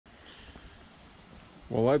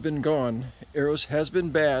While I've been gone, Eros has been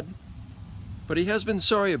bad, but he has been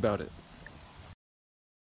sorry about it.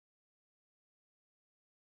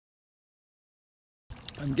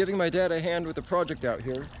 I'm giving my dad a hand with the project out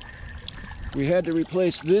here. We had to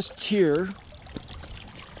replace this tier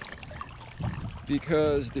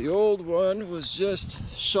because the old one was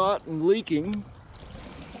just shot and leaking.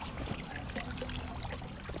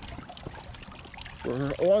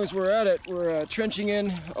 As long as we're at it, we're trenching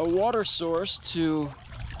in a water source to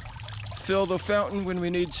fill the fountain when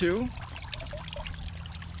we need to.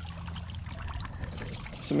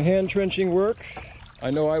 Some hand trenching work.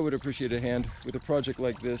 I know I would appreciate a hand with a project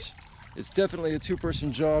like this. It's definitely a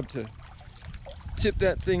two-person job to tip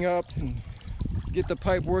that thing up and get the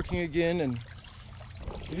pipe working again, and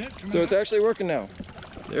so it's actually working now.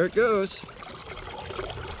 There it goes.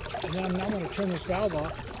 And then I'm now going to turn this valve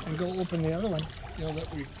off and go open the other one, you know,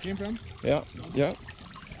 that we came from. Yeah, yeah.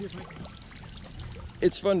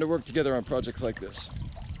 It's fun to work together on projects like this.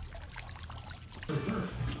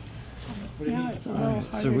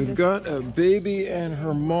 So we've got a baby and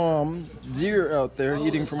her mom deer out there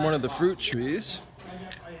eating from one of the fruit trees.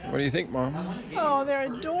 What do you think, Mom? Oh,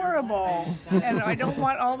 they're adorable. And I don't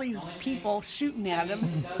want all these people shooting at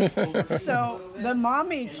them. So the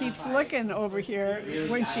mommy keeps looking over here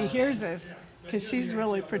when she hears us because she's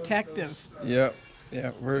really protective. Yeah, yeah,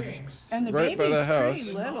 we're And the right by the house.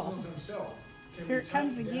 Pretty little. Here it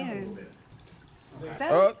comes again.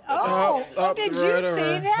 That, did you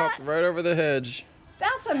see that? Right over the hedge.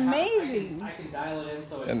 That's amazing.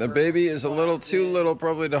 And the baby is a little too little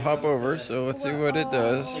probably to hop over, so let's see what it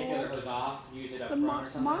does. The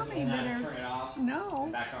mommy better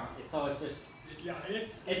no. So it's just,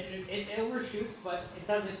 it overshoots, but it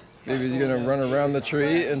doesn't. Baby's gonna run around the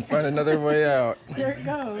tree and find another way out. Here it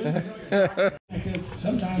goes.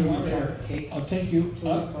 Sometime I'll take you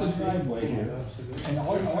up the driveway here, and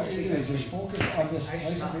all you do is just focus on this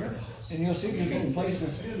place here, and you'll see there's little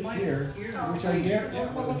places here, which are deer,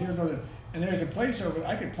 where the deer go to. And there's a place over,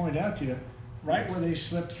 I could point out to you, right where they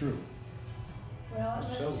slipped through.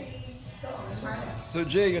 So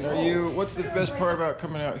Jagan, what's the best part about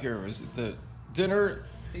coming out here? Is it the dinner?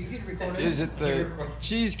 Is it the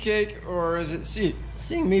cheesecake, or is it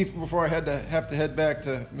seeing me before I have to head back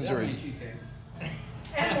to Missouri?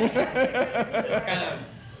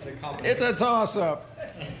 It's a toss-up.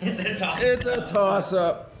 It's a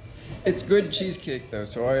toss-up. It's good cheesecake though,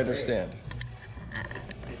 so I understand.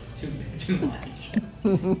 It's too much.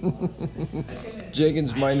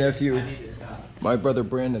 Jagan's my nephew, my brother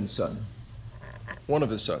Brandon's son, one of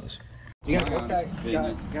his sons. You guys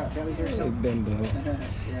got family here? So?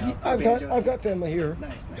 Yeah, I've got family here.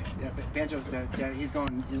 Nice. Yeah, but Banjo's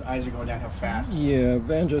his eyes are going downhill fast. Yeah,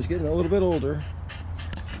 Banjo's getting a little bit older.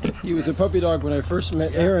 He was a puppy dog when I first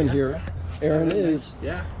met Aaron here. Aaron is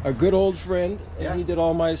a good old friend, and he did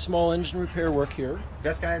all my small engine repair work here.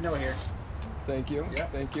 Best guy I know here. Thank you. Yeah,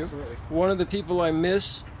 thank you. Absolutely. One of the people I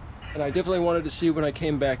miss, and I definitely wanted to see when I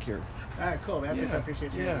came back here. All right, cool, man. I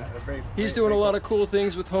appreciate you. Yeah. That's great. He's doing a lot of cool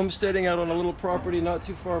things with homesteading out on a little property not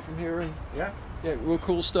too far from here, and yeah, real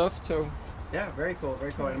cool stuff. So yeah, very cool,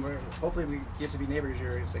 and hopefully we get to be neighbors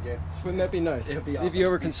here again. Wouldn't that be nice? It'd be awesome. If you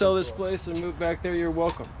ever can sell this place and move back there, you're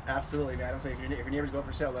welcome. Absolutely, man. I don't think if your neighbors go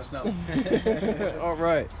for sale, let us know. all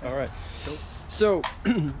right. Cool. So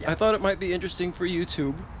I thought it might be interesting for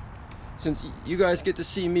YouTube, since you guys get to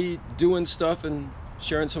see me doing stuff and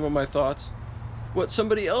sharing some of my thoughts, what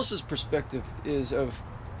somebody else's perspective is of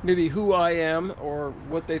maybe who I am or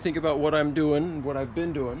what they think about what I'm doing and what I've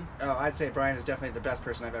been doing. Oh, I'd say Brian is definitely the best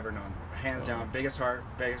person I've ever known. Hands down, biggest heart,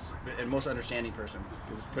 biggest and most understanding person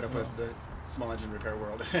who's put up with the small engine repair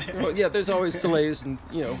world. Well, yeah, there's always delays and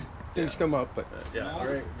things come up, but yeah,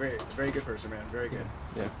 very good person, man. Very good.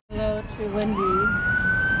 Yeah. Hello to Wendy.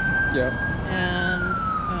 Yeah. And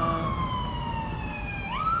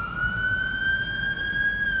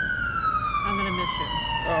I'm gonna miss you.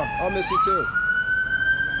 Oh, I'll miss you too.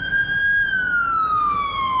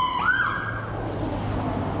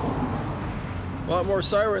 A lot more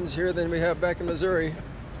sirens here than we have back in Missouri.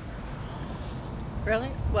 Really?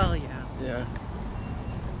 Well, yeah. Yeah.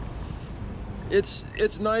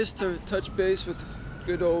 It's nice to touch base with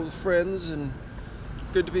good old friends, and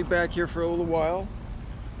good to be back here for a little while.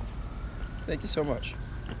 Thank you so much.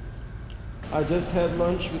 I just had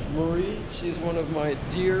lunch with Lori. She's one of my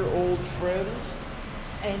dear old friends.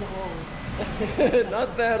 And old.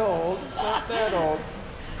 Not that old,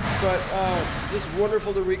 but just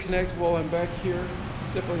wonderful to reconnect while I'm back here.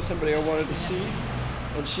 It's definitely somebody I wanted to see,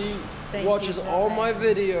 and she watches all my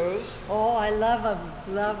videos. Oh, I love them,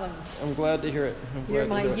 love them. I'm glad to hear it. You're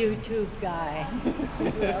my YouTube guy.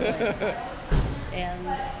 Love it. and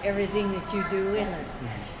everything that you do in it.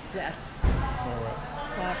 That's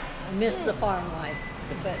what I miss the farm life.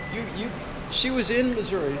 But She was in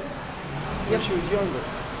Missouri when Yep. she was younger.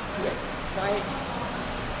 right,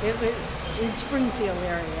 it was in Springfield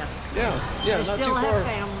area. Yeah, I not still too have far.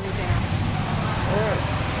 family there. All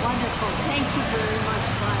right. Wonderful. Thank you very much,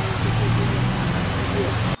 Brian, for giving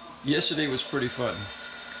me. Yesterday was pretty fun.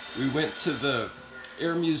 We went to the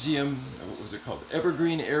Air Museum, what was it called?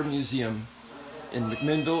 Evergreen Air Museum in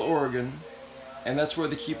McMinnville, Oregon. And that's where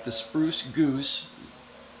they keep the spruce goose,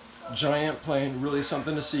 giant plane, really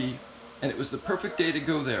something to see. And it was the perfect day to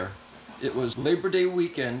go there. It was Labor Day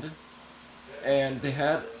weekend, and they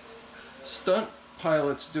had stunt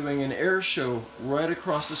pilots doing an air show right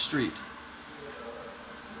across the street.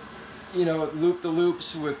 You know,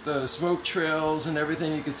 loop-the-loops with the smoke trails and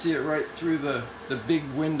everything. You could see it right through the big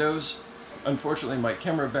windows. Unfortunately, my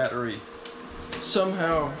camera battery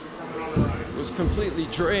somehow was completely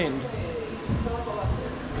drained,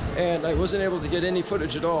 and I wasn't able to get any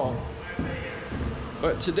footage at all.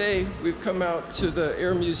 But today, we've come out to the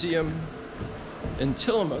Air Museum in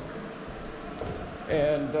Tillamook,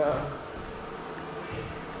 and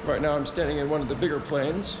right now I'm standing in one of the bigger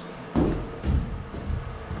planes.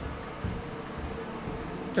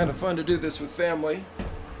 It's kind of fun to do this with family.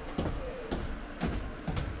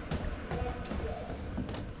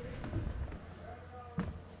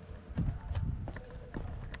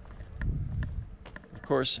 Of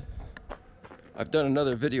course, I've done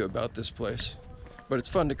another video about this place, but it's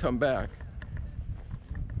fun to come back.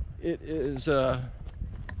 It is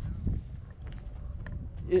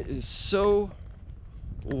so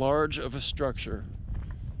large of a structure.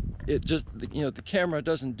 It just, you know, the camera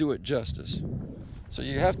doesn't do it justice. So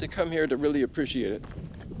you have to come here to really appreciate it.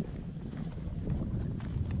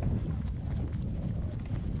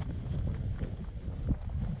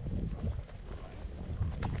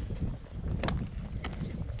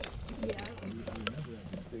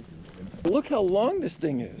 Look how long this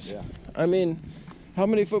thing is. Yeah. I mean, how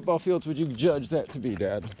many football fields would you judge that to be,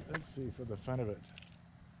 Dad? Let's see, for the fun of it.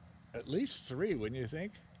 At least 3, wouldn't you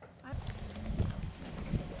think?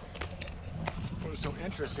 What was so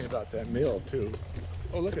interesting about that mill, too?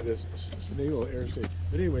 Oh, look at this naval air station.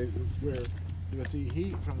 But anyway, where with the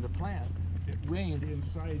heat from the plant, it rained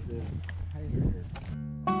inside the hangar here.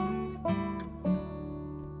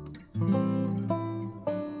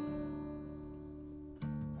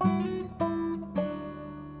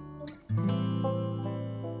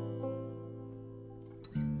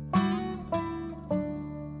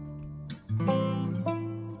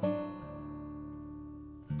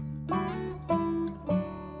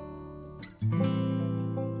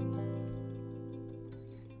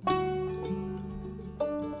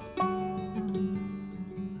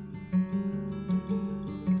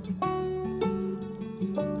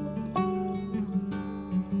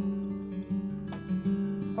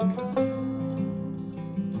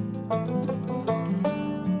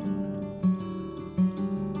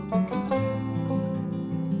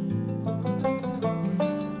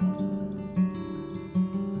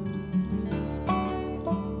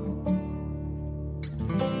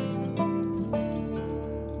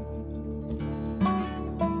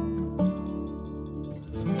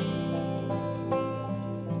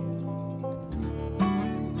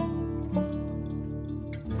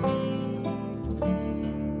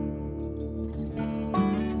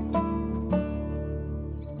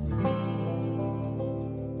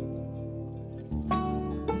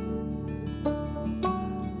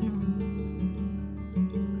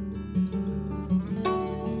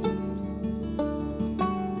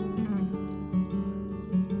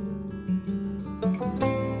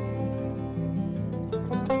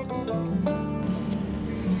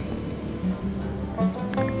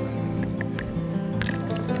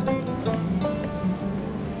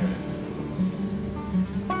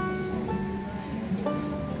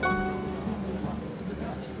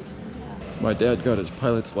 My dad got his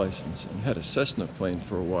pilot's license and had a Cessna plane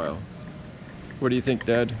for a while. What do you think,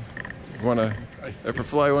 Dad? Want to ever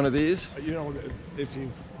fly one of these? You know, if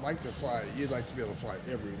you like to fly, you'd like to be able to fly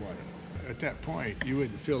every one. At that point, you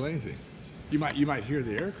wouldn't feel anything. You might hear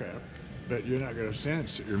the aircraft, but you're not going to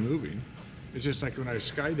sense that you're moving. It's just like when I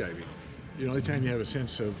was skydiving. The only time you have a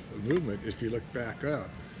sense of movement is if you look back up.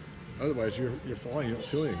 Otherwise, you're falling, you don't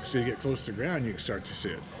feel anything. So you get close to the ground, you can start to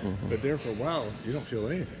sit. But there for a while, you don't feel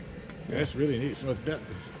anything. And that's really neat. So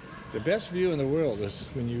the best view in the world is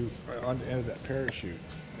when you are on the end of that parachute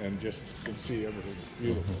and just can see everything.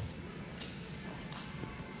 Beautiful.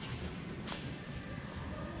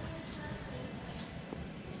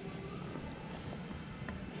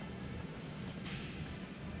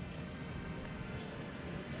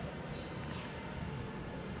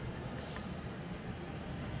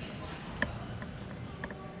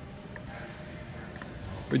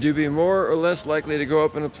 Would you be more or less likely to go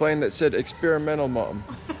up in a plane that said experimental mom?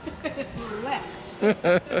 Less.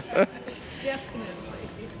 Definitely.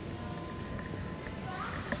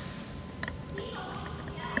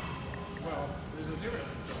 Well, there's a difference.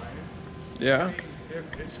 Yeah?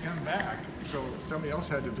 If it's come back, so somebody else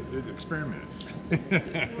had to experiment.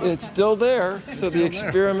 It's still there, so the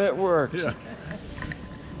experiment worked. Yeah.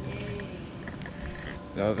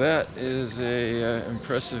 Now that is a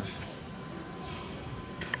impressive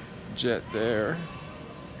jet there.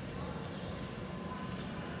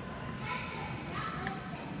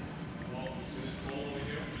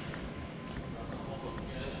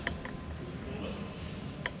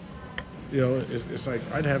 You know, it's like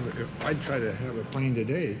I'd try to have a plane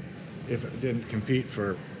today if it didn't compete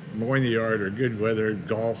for mowing the yard or good weather,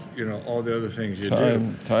 golf, you know, all the other things you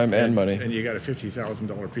do. Time and money. And you got a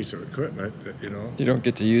 $50,000 piece of equipment that, you know. You don't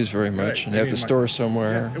get to use very much, Right. and you have to store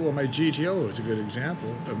somewhere. Yeah, well, my GTO is a good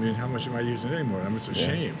example. I mean, how much am I using it anymore? I mean, it's a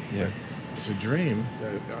shame. Yeah. It's a dream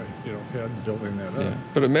that I, you know, had building that up. Yeah.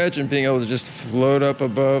 But imagine being able to just float up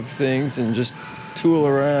above things and just tool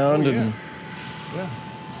around and. Yeah.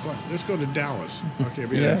 Fun. Let's go to Dallas. Okay.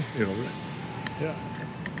 Yeah. You know. Yeah.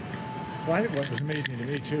 Well, I think what was amazing to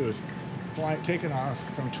me too is taking off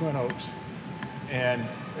from Twin Oaks, and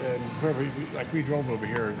wherever we drove over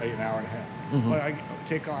here in an hour and a half. Mm-hmm. But I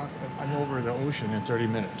take off, I'm over the ocean in 30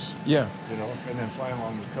 minutes. Yeah. You know, and then fly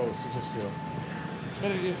along the coast. It just feels.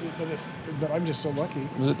 But I'm just so lucky.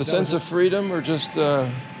 Was it the sense of freedom, or just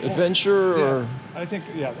adventure, or I think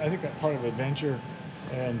that part of adventure,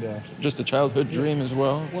 and just a childhood dream as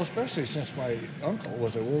well? well, especially since my uncle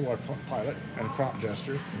was a World War pilot and a crop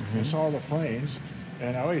duster, and saw the planes,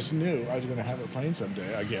 and I always knew I was going to have a plane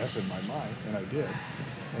someday, I guess, in my mind, and I did.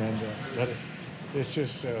 And but it's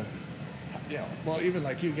just, you know, well, even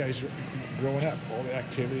like you guys growing up, all the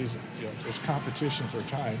activities, you know, there's competition for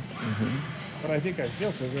time. But I think I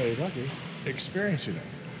feel really lucky experiencing it.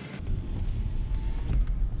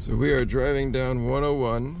 So we are driving down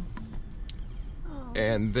 101,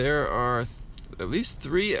 and there are at least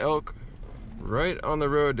 3 elk right on the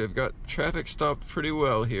road. They've got traffic stopped pretty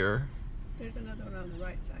well here. There's another one on the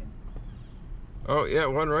right side. Oh yeah,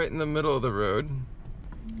 one right in the middle of the road.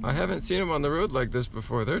 I haven't seen them on the road like this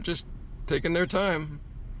before. They're just taking their time.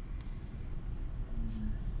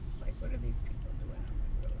 It's like, what are these people doing on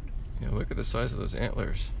the road? Yeah, look at the size of those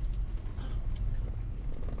antlers.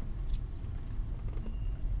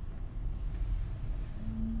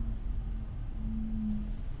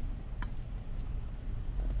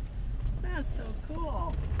 That's so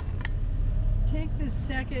cool. Take the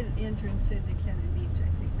second entrance into Cannon Beach, I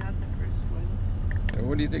think, not the first one. And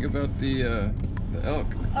what do you think about the elk?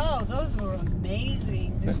 Oh, those were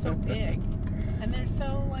amazing. They're so big. And they're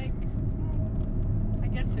so, like, I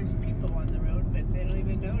guess there's people on the road, but they don't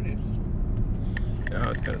even notice. Yeah, I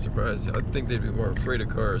was kind of surprised. I think they'd be more afraid of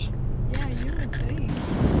cars. Yeah, you would think.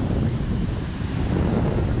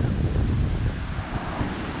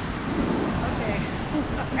 Okay,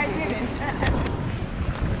 I did it.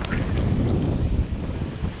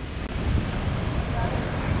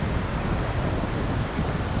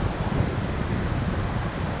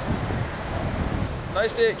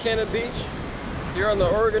 Nice day at Cannon Beach, here on the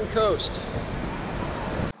Oregon coast.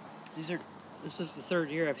 This is the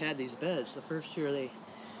 3rd year I've had these beds. The first year they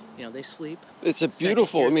sleep. It's a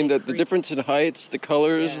beautiful, I mean, the difference in heights, the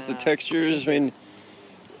colors, the textures, I mean,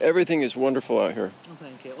 everything is wonderful out here. Oh,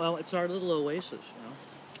 thank you. Well, it's our little oasis, you know.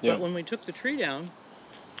 Yeah. But when we took the tree down,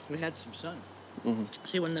 we had some sun.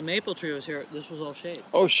 See, when the maple tree was here, this was all shade.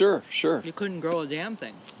 Oh, sure, sure. You couldn't grow a damn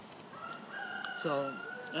thing. So,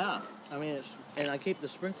 yeah, I mean, and I keep the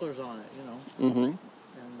sprinklers on it, you know. And,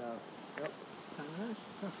 yep, kind of nice.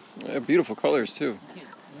 Huh. Yeah, beautiful colors, too. Yeah,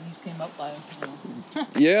 these came up by, you know.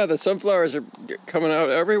 Yeah, the sunflowers are coming out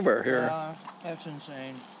everywhere here. That's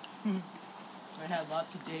insane. I had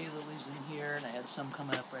lots of daylilies in here, and I had some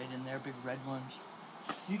coming up right in there, big red ones.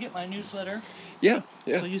 You get my newsletter? Yeah,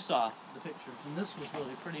 yeah. So you saw the pictures, and this was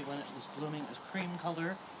really pretty when it was blooming. It was cream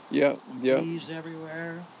color. Yeah, yeah. Leaves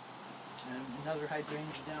everywhere, and another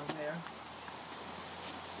hydrangea down there.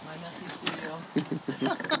 My messy studio.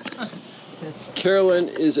 Carolyn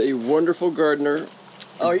is a wonderful gardener,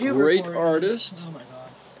 Oh, you great artist, Oh my God.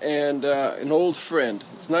 and an old friend.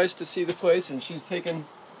 It's nice to see the place, and she's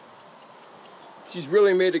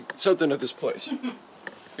really made something of this place.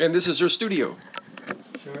 And this is her studio.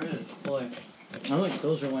 Sure is. Boy, I think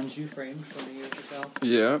those are ones you framed 20 years ago.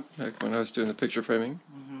 Yeah, back when I was doing the picture framing.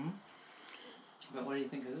 But what do you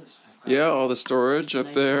think of this? Yeah, all the storage up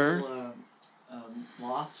nice there. Little,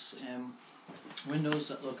 lofts and windows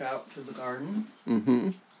that look out to the garden.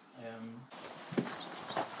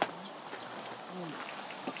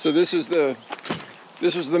 So this was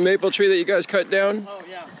the maple tree that you guys cut down? Oh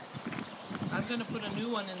yeah. I'm gonna put a new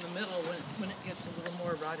one in the middle when it gets a little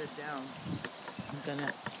more rotted down. I'm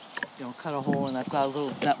gonna, cut a hole, and I've got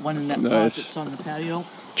that one in that pot that's on the patio.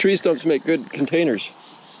 Tree stumps make good containers.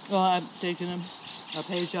 Well, I'm taking a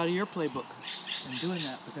page out of your playbook and doing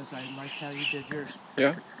that because I liked how you did yours.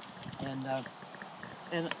 Yeah.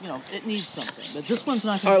 And it needs something, but this one's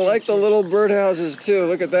not. I like the little birdhouses too.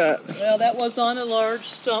 Look at that. Well, that was on a large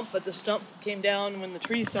stump, but the stump came down when the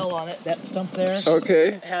tree fell on it. That stump there.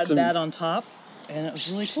 Okay. Had that on top, and it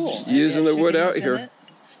was really cool. Using the wood out here.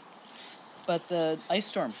 But the ice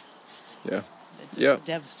storm. Yeah. It just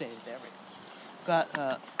devastated everything.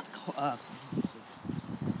 Got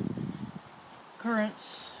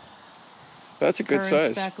currants. That's a good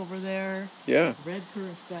size. Back over there. Yeah. Red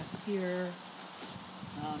currants back here.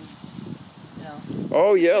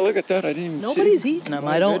 Oh yeah, look at that! I didn't even see. Nobody's eating them.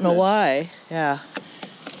 I don't know why. Yeah.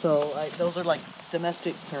 So those are like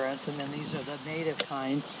domestic currants, and then these are the native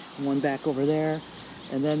kind. One back over there,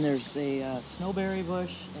 and then there's a snowberry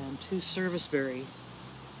bush and 2 serviceberry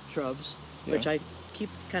shrubs, which I keep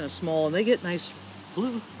kind of small, and they get nice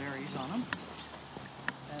blue berries on them.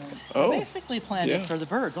 And basically planted for the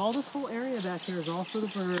birds. All this whole area back here is all for the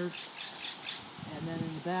birds. And then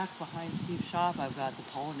in the back behind Steve's shop, I've got the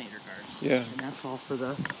pollinator garden. Yeah. And that's all for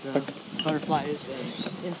the butterflies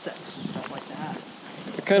and insects and stuff like that.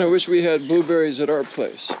 I kind of wish we had blueberries at our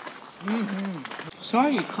place. Mm-hmm.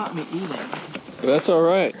 Sorry you caught me eating. That's all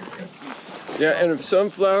right. Yeah, and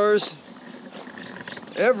sunflowers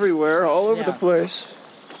everywhere, all over the place.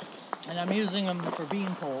 And I'm using them for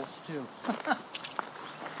bean poles, too.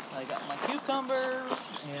 I got my cucumbers,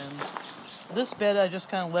 and this bed I just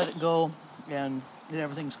kind of let it go. And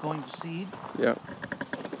everything's going to seed. Yeah.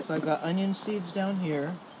 So I've got onion seeds down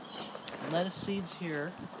here, lettuce seeds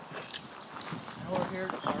here, and over here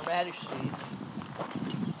are radish seeds.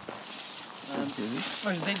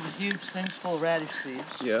 There's big, huge things full of radish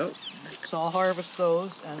seeds. Yeah. So I'll harvest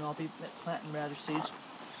those, and I'll be planting radish seeds.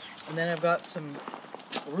 And then I've got some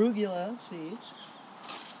arugula seeds,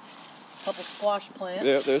 a couple squash plants.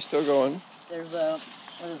 Yeah, they're still going. There's a,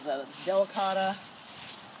 what is that, a delicata.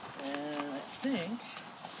 And I think,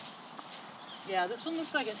 this one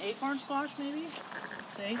looks like an acorn squash, maybe.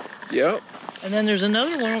 See? Yep. And then there's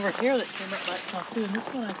another one over here that came up by itself too. And this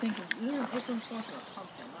one I think is either an acorn squash or a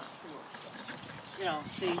pumpkin. Not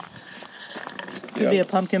sure. See, could be a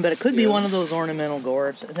pumpkin, but it could be one of those ornamental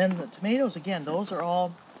gourds. And then the tomatoes again. Those are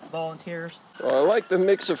all volunteers. Well, I like the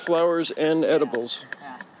mix of flowers and edibles.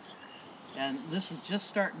 Yeah. And this is just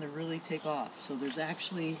starting to really take off. So there's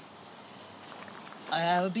actually. I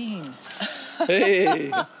have a bean.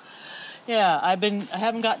 Hey. Yeah, I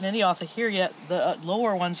haven't gotten any off of here yet. The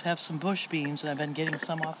lower ones have some bush beans, and I've been getting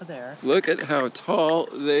some off of there. Look at how tall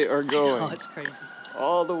they are going. Oh, it's crazy.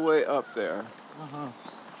 All the way up there. Uh-huh.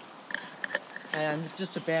 And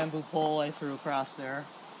just a bamboo pole I threw across there.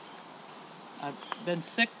 I've been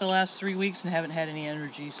sick the last 3 weeks and haven't had any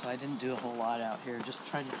energy, so I didn't do a whole lot out here. Just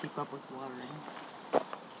trying to keep up with watering.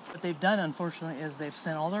 What they've done, unfortunately, is they've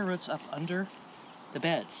sent all their roots up under the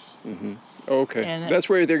beds. Mm-hmm. Okay. And that's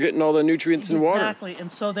where they're getting all the nutrients and water. Exactly. And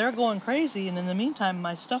so they're going crazy. And in the meantime,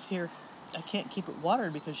 my stuff here, I can't keep it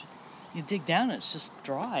watered because you dig down and it's just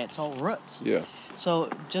dry. It's all roots. Yeah. So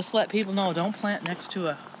just let people know, don't plant next to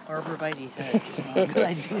a arborvitae hedge. It's not a good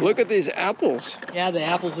idea. Look at these apples. Yeah, the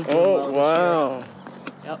apples are doing well. Wow. This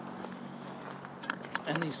year. Yep.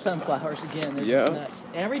 And these sunflowers again, they're just nuts.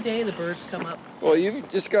 Every day the birds come up. Well, you've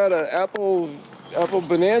just got an apple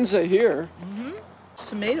bonanza here. Mm-hmm. This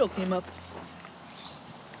tomato came up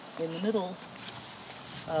in the middle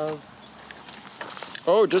of.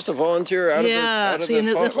 Oh, just a volunteer out of the out see, of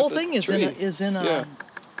and the whole thing is in a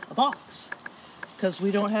box because we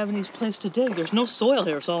don't have any place to dig. There's no soil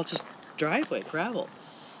here. It's all just driveway, gravel.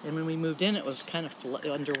 And when we moved in, it was kind of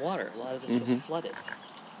underwater. A lot of this was flooded.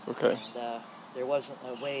 Okay. And there wasn't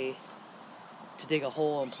a way to dig a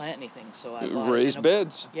hole and plant anything, so I bought raised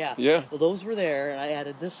beds. Yeah. Yeah. Well, those were there, and I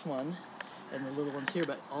added this one and the little ones here,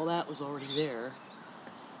 but all that was already there.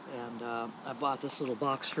 And I bought this little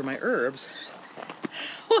box for my herbs.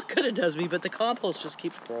 What good it does me, but the compost just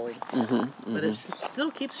keeps growing. But it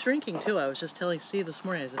still keeps shrinking too. I was just telling Steve this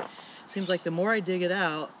morning, I said, it seems like the more I dig it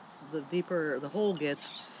out, the deeper the hole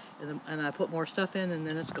gets, and I put more stuff in, and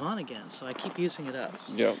then it's gone again. So I keep using it up.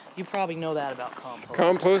 Yeah. You probably know that about compost.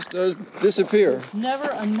 Compost does disappear.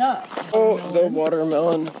 Never enough. Oh, the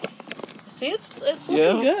watermelon. See, it's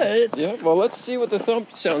looking good. Yeah, well, let's see what the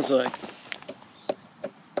thump sounds like.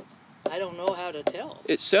 I don't know how to tell.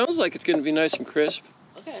 It sounds like it's going to be nice and crisp.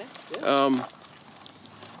 Okay, good.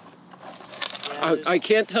 I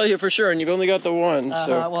can't tell you for sure, and you've only got the one,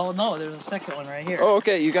 so. Well, no, there's a second one right here. Oh,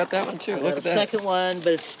 okay, you got that one too. Look at that. Second one,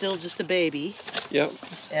 but it's still just a baby. Yep.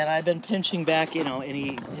 And I've been pinching back, you know,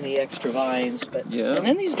 any extra vines, but yeah. And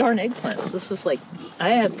then these darn eggplants. This is like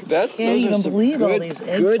can't those even are some believe all these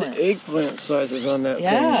eggplants. good eggplant sizes on that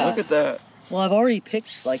thing. Look at that. Well, I've already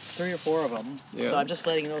picked like 3 or 4 of them, yeah. so I'm just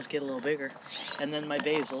letting those get a little bigger. And then my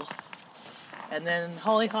basil, and then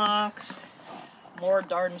hollyhocks, more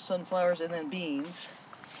garden sunflowers, and then beans.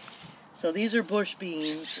 So these are bush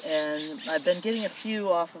beans, and I've been getting a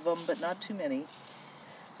few off of them, but not too many.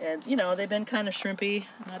 And you know, they've been kind of shrimpy,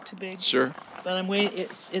 not too big. Sure. But I'm waiting.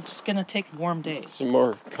 It's gonna take warm days. Some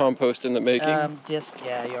more compost in the making.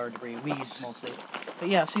 Yard debris, weeds mostly. But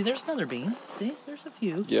yeah, see, there's another bean. See, there's a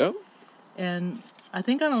few. Yep. And I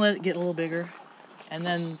think I'm gonna let it get a little bigger. And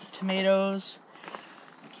then tomatoes.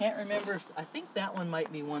 I can't remember. I think that one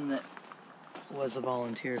might be one that was a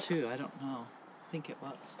volunteer too. I don't know. I think it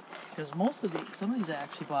was. Because some of these I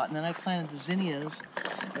actually bought. And then I planted the zinnias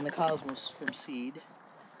and the cosmos from seed.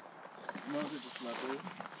 And those are just lovely.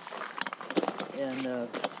 And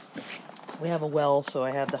we have a well, so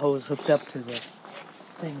I have the hose hooked up to the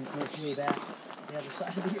thing that goes way back the other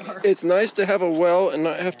side of the yard. It's nice to have a well and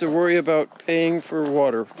not have to worry about paying for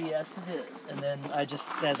water. Yes, it is. And then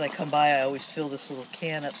as I come by, I always fill this little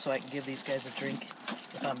can up so I can give these guys a drink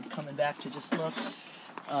if I'm coming back to just look.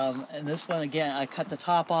 And this one, again, I cut the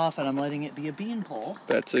top off and I'm letting it be a bean pole.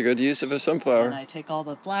 That's a good use of a sunflower. And I take all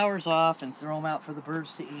the flowers off and throw them out for the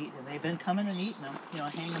birds to eat. And they've been coming and eating them. You know, I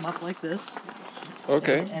hang them up like this.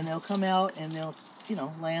 Okay. And they'll come out and they'll, you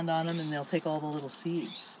know, land on them and they'll take all the little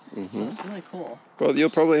seeds. Mm-hmm. So it's really cool. Well, you'll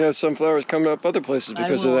probably have sunflowers coming up other places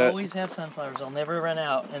because of that. I will always have sunflowers. I'll never run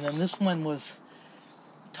out. And then this one was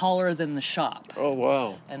taller than the shop. Oh,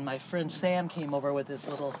 wow. And my friend Sam came over with this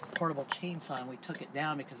little portable chainsaw and we took it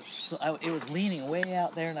down because it was leaning way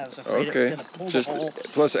out there and I was afraid it was going to pull the whole...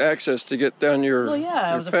 Plus access to get down your Well,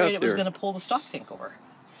 yeah, I was afraid it was here. going to pull the stock tank over.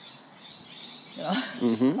 You know?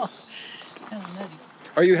 Mm-hmm. Kind of nutty.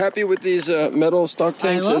 Are you happy with these metal stock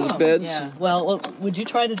tanks as beds? Yeah. Well, would you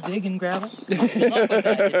try to dig in gravel? Good luck with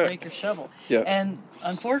that. You'd break your shovel. Yeah. And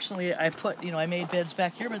unfortunately, I made beds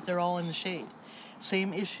back here, but they're all in the shade.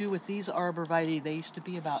 Same issue with these arborvitae. They used to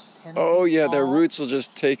be about 10 Oh feet yeah, tall, their roots will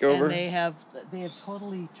just take over. And they have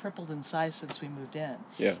totally tripled in size since we moved in.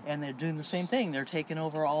 Yeah. And they're doing the same thing. They're taking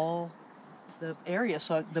over all the area,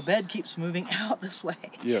 so the bed keeps moving out this way.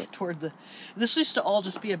 Yeah. This used to all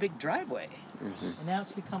just be a big driveway. Mm-hmm. And now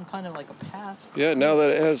it's become kind of like a path. Yeah, now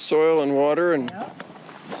that it has soil and water and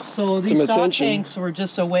So these some stock attention. tanks were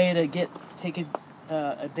just a way to take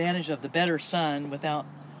advantage of the better sun without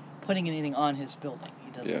putting anything on his building.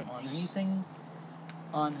 He doesn't want anything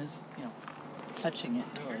on his, touching it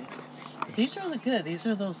really. But these are really good. These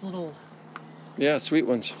are those little sweet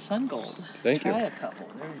ones. sun gold. Thank you. Try a couple.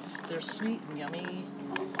 They're sweet and yummy.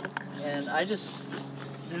 And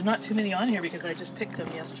there's not too many on here because I just picked them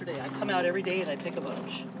yesterday. I come out every day and I pick a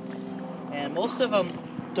bunch. And most of them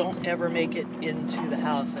don't ever make it into the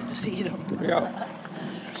house. I just eat them. Yeah.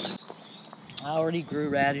 I already grew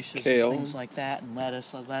radishes Kale. and things like that, and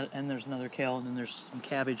lettuce, and there's another kale, and then there's some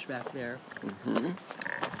cabbage back there. Mm-hmm. Yeah,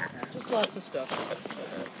 just lots of stuff.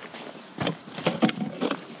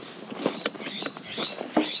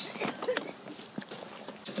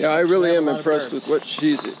 Yeah, I really am a lot of impressed birds. with what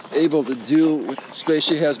she's able to do with the space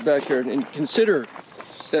she has back here. And consider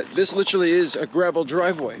that this literally is a gravel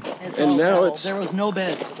driveway. It's and all now gravel. it's... There was no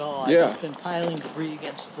beds at all. Yeah. I've just been piling debris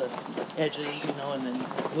against the edges, and then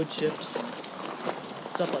wood chips and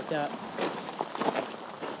stuff like that.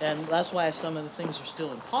 And that's why some of the things are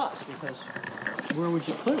still in pots, because where would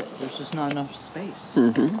you put it? There's just not enough space.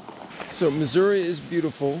 Mm-hmm. So Missouri is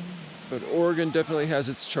beautiful, but Oregon definitely has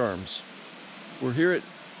its charms. We're here at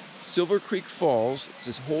Silver Creek Falls. It's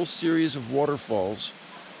this whole series of waterfalls,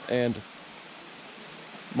 and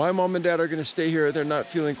my mom and dad are going to stay here. They're not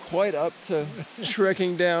feeling quite up to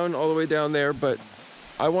trekking down all the way down there, but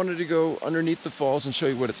I wanted to go underneath the falls and show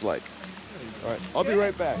you what it's like. All right, I'll be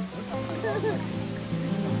right back. Thank you.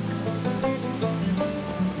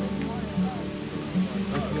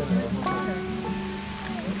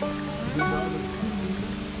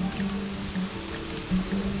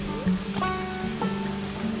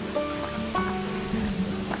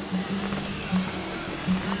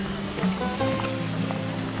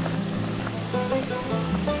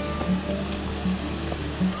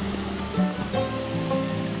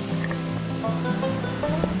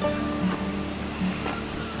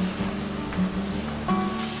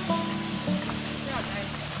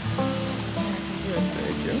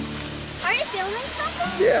 Are you filming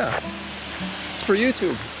something? Yeah, it's for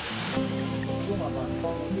YouTube.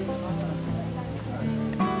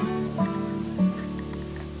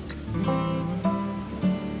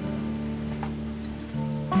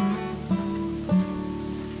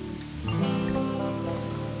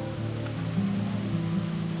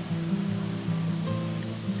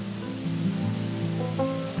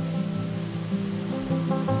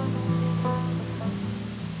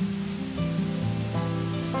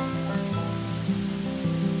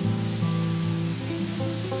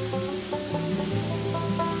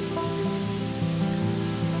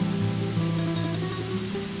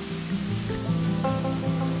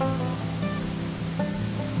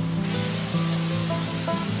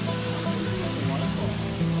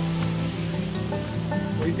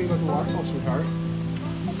 careful, sweetheart.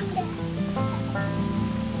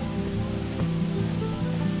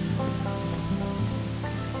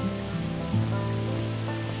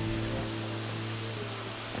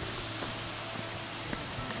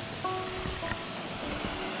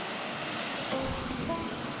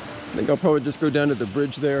 I think I'll probably just go down to the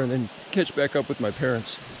bridge there and then catch back up with my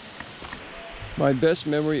parents. My best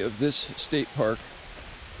memory of this state park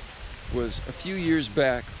was a few years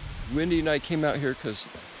back. Wendy and I came out here because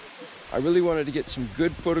I really wanted to get some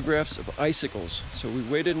good photographs of icicles. So we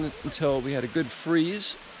waited until we had a good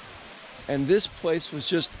freeze, and this place was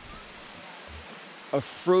just a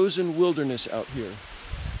frozen wilderness out here.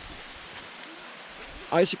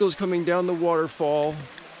 Icicles coming down the waterfall,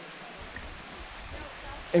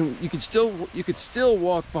 and you could still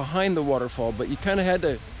walk behind the waterfall, but you kind of had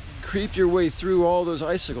to creep your way through all those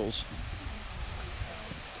icicles.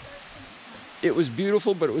 It was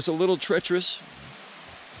beautiful, but it was a little treacherous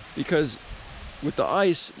because with the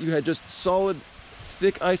ice, you had just solid,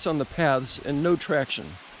 thick ice on the paths and no traction.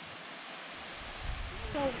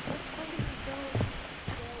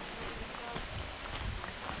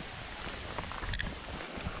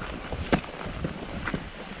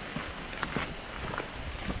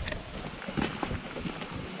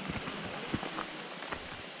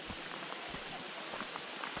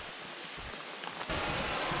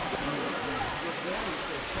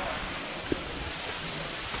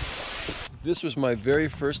 This was my very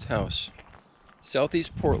first house.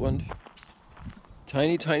 Southeast Portland.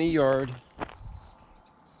 Tiny, tiny yard.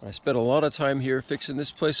 I spent a lot of time here fixing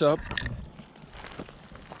this place up.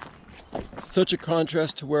 Such a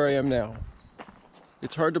contrast to where I am now.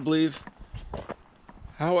 It's hard to believe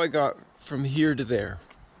how I got from here to there.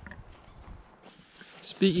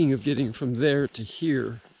 Speaking of getting from there to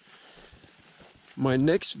here, my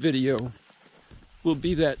next video will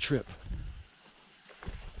be that trip.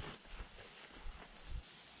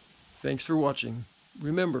 Thanks for watching.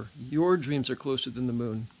 Remember, your dreams are closer than the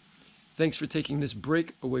moon. Thanks for taking this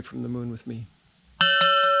break away from the moon with me.